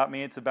not about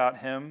me, it's about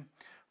him.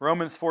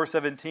 Romans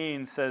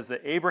 4:17 says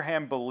that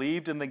Abraham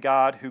believed in the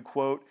God who,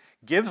 quote,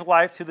 gives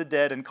life to the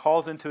dead and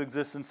calls into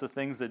existence the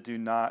things that do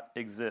not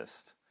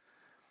exist.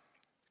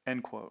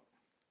 End quote.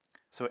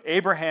 So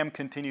Abraham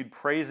continued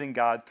praising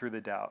God through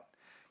the doubt.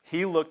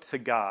 He looked to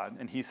God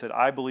and he said,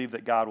 I believe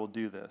that God will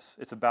do this.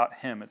 It's about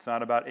him. It's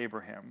not about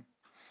Abraham.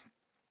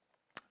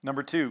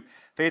 Number 2,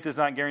 faith does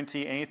not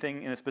guarantee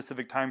anything in a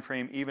specific time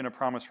frame, even a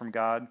promise from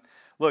God.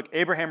 Look,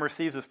 Abraham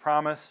receives his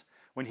promise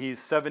when he's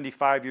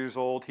 75 years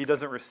old. He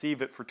doesn't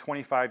receive it for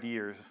 25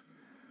 years.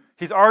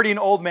 He's already an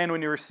old man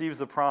when he receives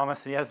the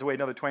promise, and he has to wait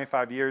another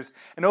 25 years.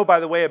 And oh, by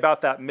the way, about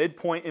that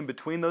midpoint in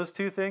between those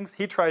two things,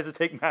 he tries to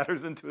take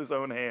matters into his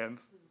own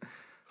hands.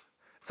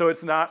 So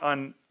it's not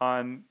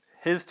on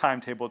his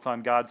timetable, it's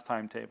on God's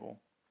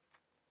timetable.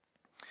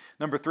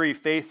 Number 3,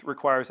 faith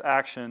requires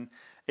action.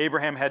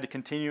 Abraham had to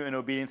continue in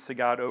obedience to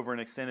God over an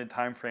extended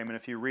time frame. And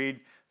if you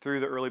read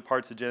through the early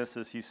parts of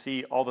Genesis, you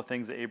see all the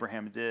things that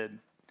Abraham did.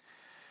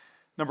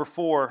 Number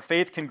 4,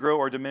 faith can grow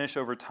or diminish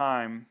over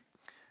time.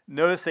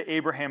 Notice that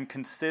Abraham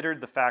considered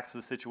the facts of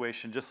the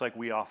situation just like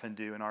we often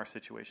do in our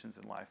situations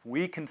in life.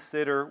 We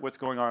consider what's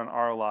going on in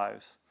our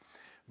lives.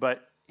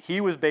 But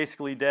he was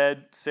basically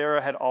dead.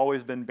 Sarah had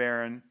always been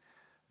barren.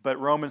 But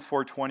Romans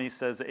 4:20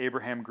 says that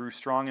Abraham grew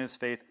strong in his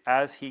faith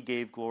as he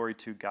gave glory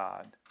to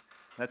God.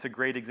 That's a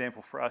great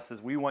example for us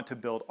as we want to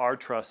build our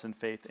trust and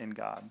faith in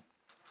God.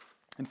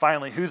 And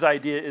finally, whose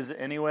idea is it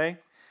anyway?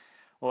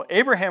 Well,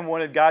 Abraham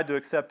wanted God to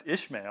accept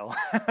Ishmael.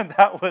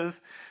 That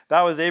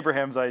was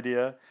Abraham's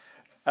idea,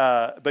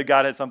 but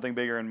God had something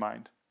bigger in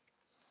mind.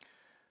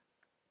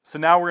 So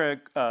now we're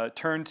going to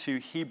turn to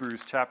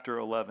Hebrews chapter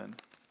 11.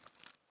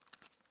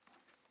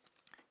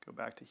 Go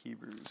back to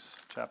Hebrews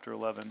chapter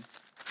 11.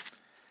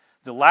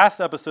 The last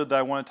episode that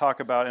I want to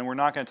talk about, and we're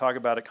not going to talk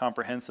about it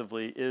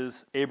comprehensively,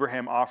 is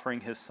Abraham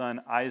offering his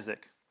son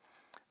Isaac.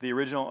 The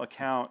original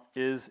account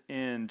is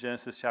in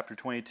Genesis chapter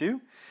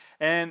 22.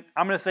 And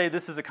I'm going to say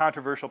this is a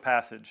controversial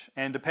passage.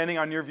 And depending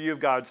on your view of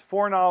God's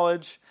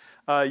foreknowledge,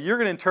 you're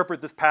going to interpret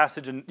this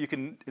passage, and you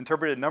can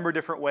interpret it a number of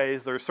different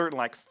ways. There are certain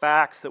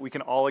facts that we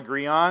can all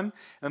agree on.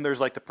 And there's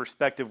the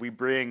perspective we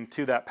bring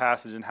to that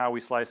passage and how we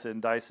slice it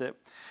and dice it.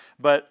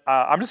 But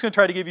I'm just going to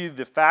try to give you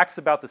the facts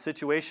about the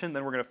situation.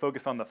 Then we're going to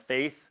focus on the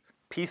faith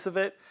piece of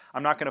it.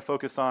 I'm not going to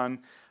focus on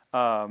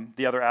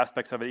the other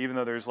aspects of it, even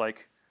though there's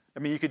I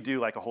mean, you could do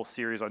like a whole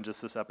series on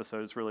just this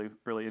episode. It's really,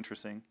 really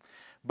interesting.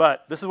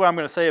 But this is what I'm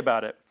going to say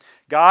about it.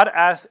 God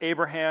asked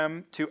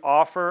Abraham to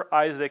offer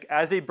Isaac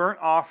as a burnt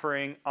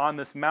offering on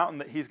this mountain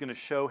that he's going to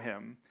show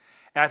him.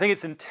 And I think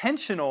it's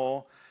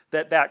intentional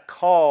that that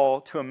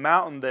call to a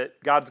mountain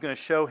that God's going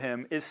to show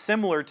him is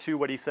similar to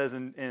what he says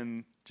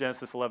in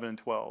Genesis 11 and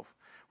 12,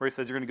 where he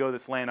says, you're going to go to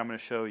this land I'm going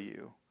to show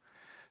you.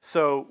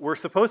 So we're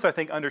supposed to, I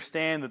think,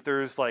 understand that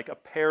there's like a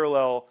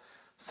parallel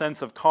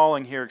sense of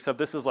calling here, except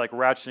this is like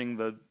ratcheting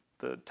the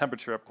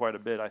temperature up quite a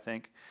bit, I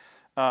think.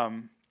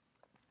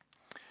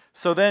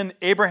 So then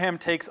Abraham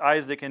takes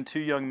Isaac and two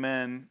young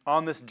men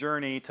on this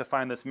journey to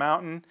find this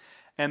mountain,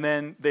 and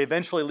then they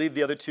eventually leave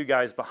the other two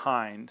guys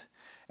behind,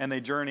 and they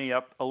journey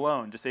up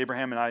alone, just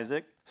Abraham and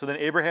Isaac. So then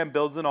Abraham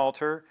builds an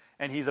altar,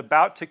 and he's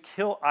about to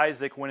kill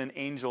Isaac when an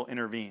angel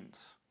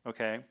intervenes.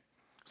 Okay?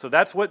 So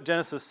that's what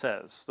Genesis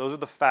says. Those are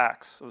the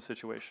facts of the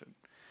situation.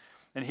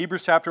 In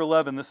Hebrews chapter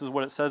 11, this is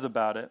what it says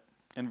about it.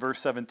 In verse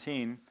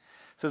 17, it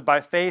says,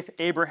 by faith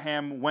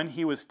Abraham, when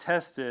he was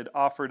tested,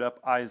 offered up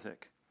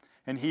Isaac.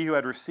 And he who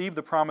had received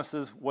the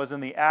promises was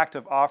in the act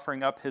of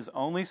offering up his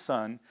only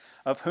son,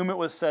 of whom it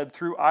was said,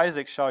 through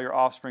Isaac shall your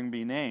offspring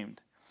be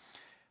named.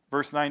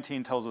 Verse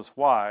 19 tells us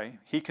why.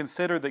 He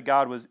considered that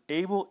God was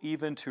able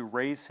even to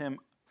raise him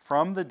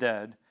from the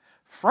dead,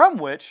 from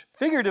which,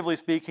 figuratively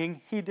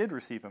speaking, he did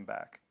receive him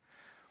back.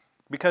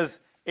 Because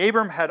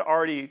Abraham had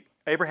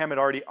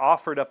already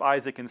offered up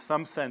Isaac in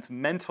some sense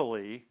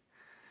mentally,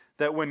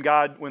 that when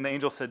the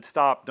angel said,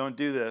 stop, don't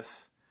do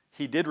this,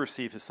 he did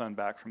receive his son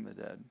back from the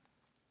dead.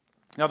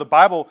 Now, the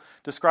Bible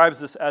describes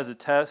this as a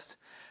test,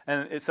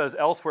 and it says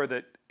elsewhere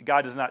that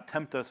God does not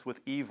tempt us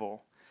with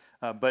evil.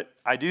 But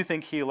I do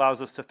think he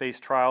allows us to face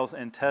trials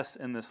and tests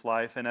in this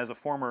life. And as a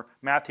former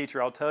math teacher,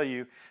 I'll tell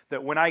you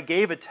that when I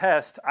gave a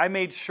test, I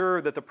made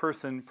sure that the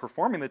person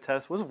performing the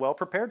test was well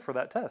prepared for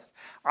that test.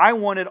 I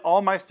wanted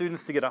all my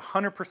students to get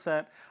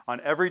 100%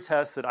 on every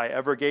test that I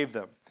ever gave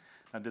them.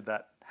 Now, did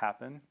that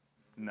happen?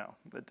 No,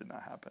 that did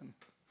not happen.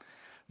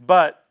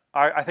 But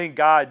I think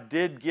God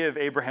did give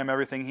Abraham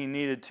everything he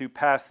needed to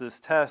pass this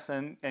test,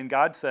 and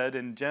God said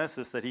in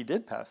Genesis that he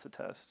did pass the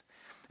test.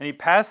 And he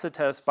passed the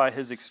test by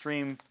his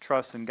extreme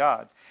trust in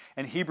God.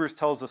 And Hebrews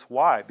tells us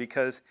why.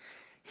 Because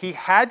he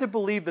had to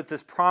believe that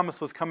this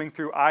promise was coming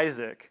through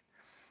Isaac.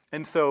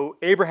 And so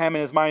Abraham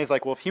in his mind is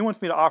like, well, if he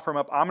wants me to offer him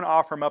up, I'm going to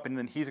offer him up, and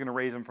then he's going to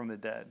raise him from the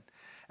dead.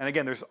 And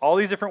again, there's all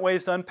these different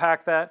ways to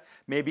unpack that.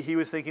 Maybe he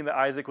was thinking that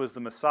Isaac was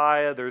the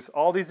Messiah. There's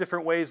all these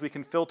different ways we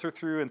can filter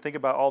through and think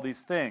about all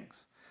these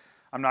things.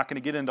 I'm not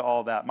going to get into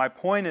all that. My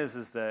point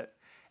is that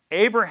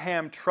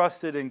Abraham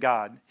trusted in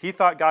God. He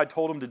thought God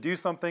told him to do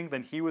something,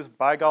 then he was,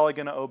 by golly,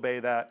 going to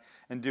obey that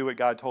and do what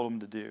God told him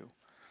to do.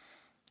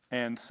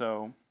 And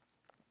so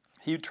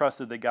he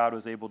trusted that God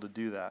was able to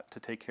do that, to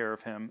take care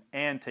of him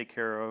and take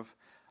care of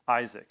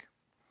Isaac.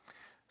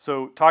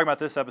 So talking about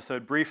this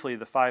episode briefly,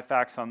 the 5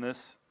 facts on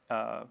this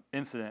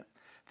incident.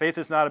 Faith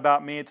is not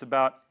about me, it's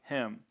about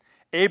him.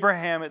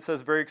 Abraham, it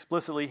says very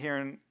explicitly here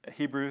in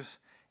Hebrews,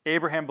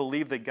 Abraham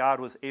believed that God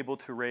was able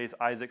to raise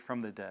Isaac from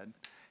the dead.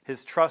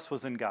 His trust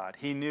was in God.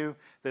 He knew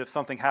that if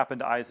something happened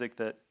to Isaac,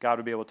 that God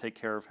would be able to take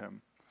care of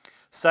him.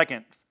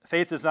 Second,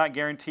 faith does not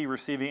guarantee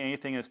receiving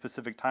anything in a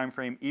specific time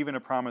frame, even a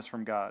promise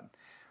from God.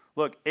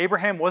 Look,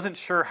 Abraham wasn't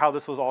sure how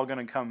this was all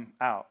going to come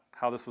out,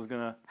 how this was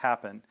going to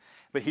happen,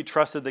 but he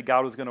trusted that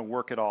God was going to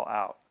work it all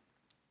out.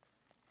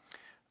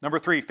 Number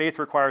 3, faith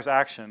requires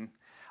action.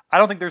 I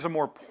don't think there's a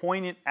more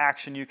poignant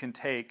action you can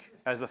take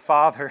as a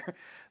father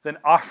than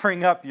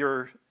offering up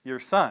your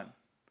son.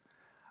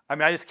 I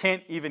mean, I just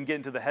can't even get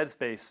into the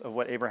headspace of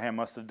what Abraham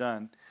must have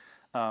done.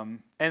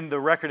 And the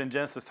record in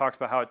Genesis talks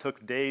about how it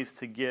took days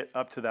to get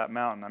up to that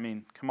mountain. I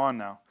mean, come on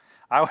now.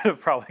 I would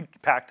have probably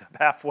packed up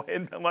halfway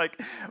and been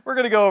like, we're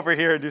going to go over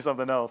here and do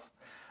something else.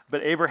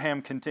 But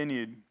Abraham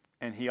continued,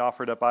 and he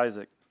offered up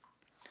Isaac.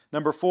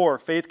 Number 4,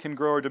 faith can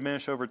grow or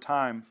diminish over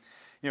time.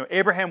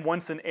 Abraham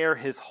wants an heir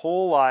his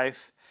whole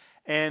life,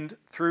 and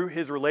through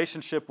his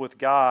relationship with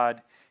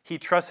God, he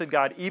trusted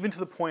God even to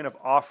the point of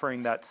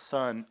offering that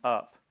son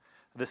up,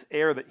 this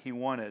heir that he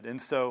wanted.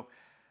 And so,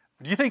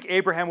 do you think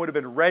Abraham would have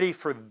been ready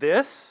for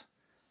this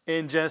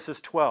in Genesis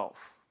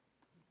 12?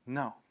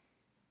 No.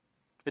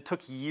 It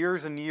took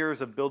years and years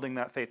of building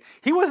that faith.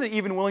 He wasn't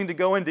even willing to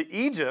go into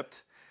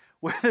Egypt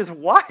with his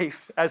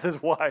wife as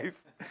his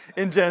wife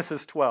in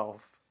Genesis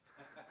 12.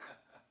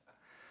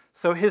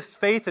 So his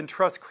faith and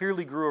trust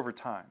clearly grew over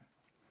time.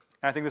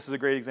 And I think this is a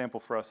great example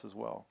for us as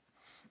well.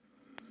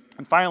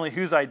 And finally,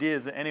 whose idea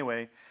is it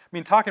anyway? I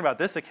mean, talking about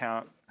this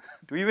account,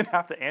 do we even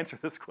have to answer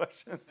this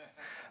question?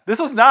 This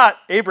was not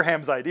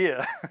Abraham's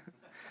idea.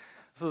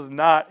 This was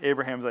not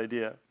Abraham's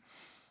idea.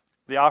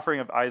 The offering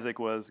of Isaac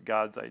was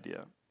God's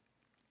idea.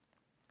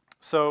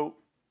 So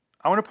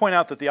I want to point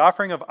out that the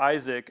offering of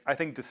Isaac, I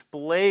think,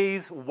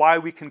 displays why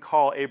we can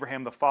call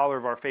Abraham the father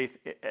of our faith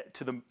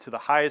to the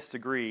highest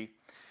degree.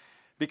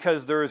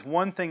 Because there is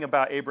one thing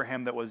about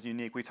Abraham that was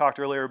unique. We talked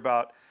earlier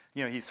about,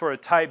 he's sort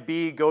of type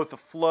B, go with the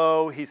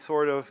flow. He's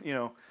sort of,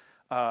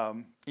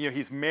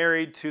 He's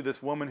married to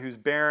this woman who's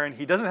barren.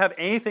 He doesn't have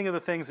anything of the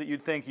things that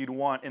you'd think you'd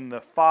want in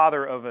the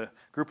father of a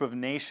group of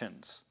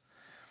nations.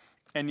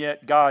 And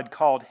yet God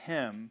called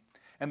him.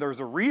 And there's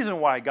a reason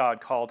why God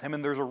called him.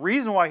 And there's a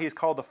reason why he's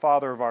called the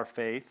father of our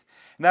faith.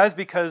 And that is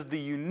because the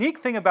unique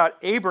thing about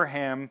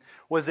Abraham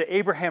was that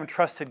Abraham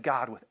trusted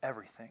God with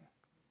everything.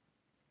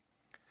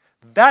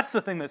 That's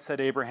the thing that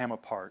set Abraham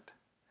apart.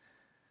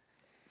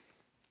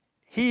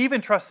 He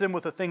even trusted him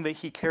with the thing that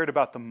he cared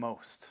about the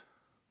most,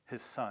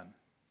 his son.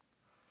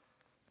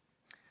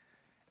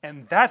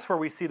 And that's where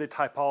we see the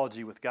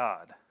typology with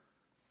God.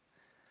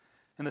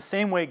 In the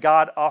same way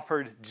God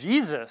offered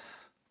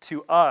Jesus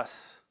to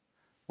us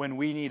when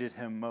we needed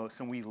him most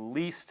and we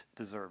least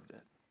deserved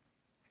it.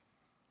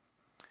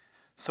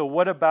 So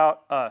what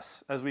about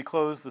us? As we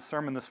close the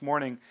sermon this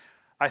morning,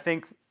 I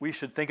think we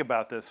should think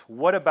about this.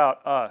 What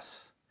about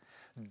us?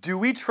 Do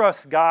we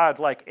trust God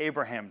like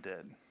Abraham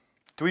did?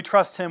 Do we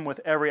trust him with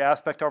every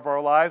aspect of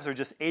our lives or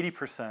just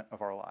 80%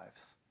 of our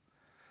lives?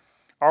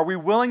 Are we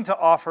willing to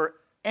offer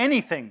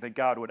anything that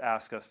God would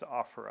ask us to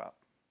offer up?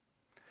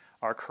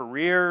 Our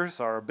careers,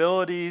 our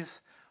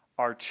abilities,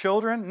 our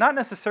children, not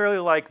necessarily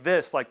like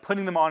this, like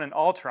putting them on an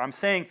altar. I'm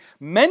saying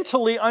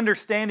mentally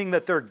understanding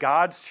that they're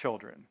God's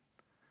children,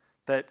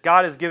 that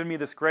God has given me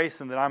this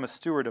grace and that I'm a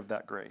steward of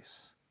that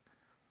grace.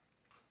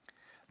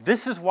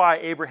 This is why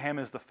Abraham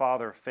is the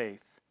father of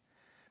faith,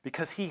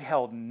 because he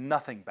held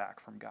nothing back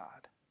from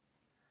God.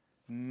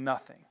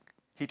 Nothing.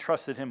 He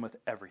trusted him with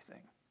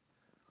everything.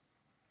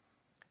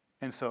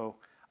 And so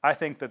I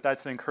think that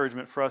that's an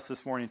encouragement for us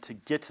this morning to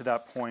get to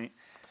that point.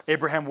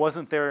 Abraham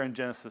wasn't there in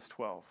Genesis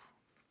 12,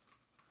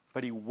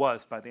 but he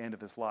was by the end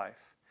of his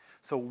life.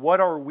 So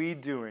what are we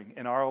doing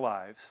in our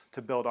lives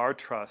to build our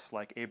trust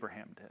like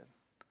Abraham did?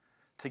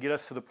 To get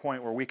us to the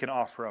point where we can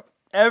offer up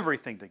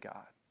everything to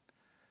God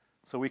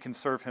so we can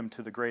serve him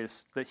to the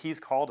greatest that he's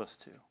called us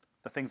to,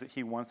 the things that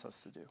he wants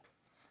us to do.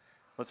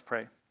 Let's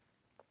pray.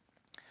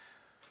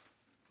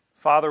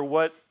 Father,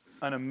 what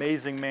an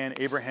amazing man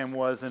Abraham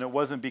was, and it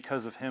wasn't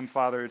because of him,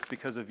 Father, it's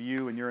because of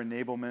you and your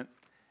enablement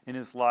in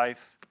his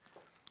life.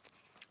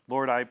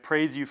 Lord, I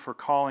praise you for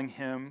calling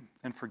him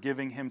and for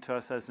giving him to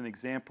us as an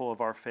example of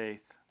our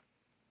faith,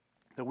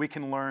 that we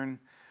can learn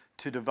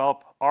to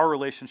develop our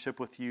relationship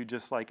with you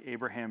just like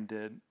Abraham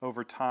did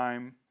over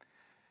time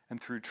and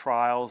through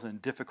trials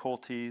and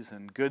difficulties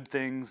and good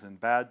things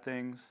and bad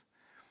things.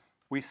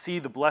 We see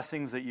the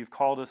blessings that you've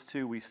called us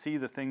to. We see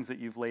the things that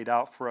you've laid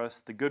out for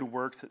us, the good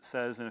works, it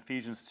says in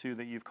Ephesians 2,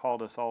 that you've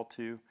called us all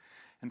to.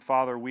 And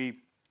Father, we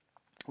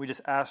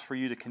just ask for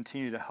you to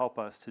continue to help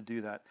us to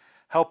do that.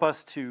 Help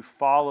us to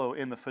follow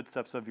in the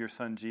footsteps of your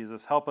Son,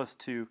 Jesus. Help us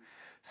to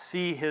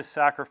see his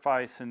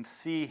sacrifice and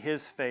see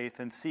his faith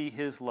and see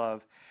his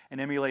love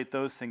and emulate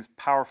those things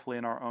powerfully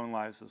in our own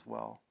lives as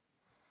well.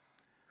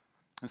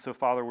 And so,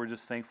 Father, we're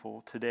just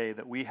thankful today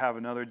that we have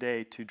another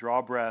day to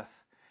draw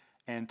breath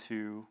and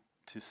to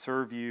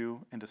serve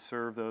you and to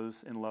serve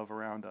those in love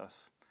around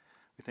us.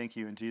 We thank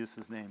you in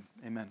Jesus' name.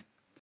 Amen.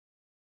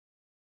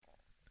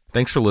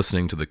 Thanks for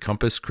listening to the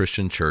Compass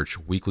Christian Church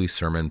Weekly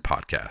Sermon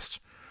Podcast.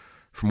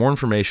 For more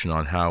information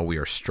on how we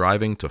are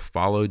striving to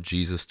follow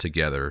Jesus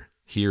together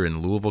here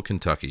in Louisville,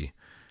 Kentucky,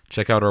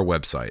 check out our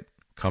website,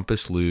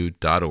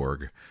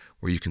 compasslou.org,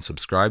 where you can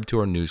subscribe to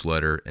our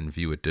newsletter and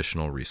view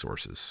additional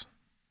resources.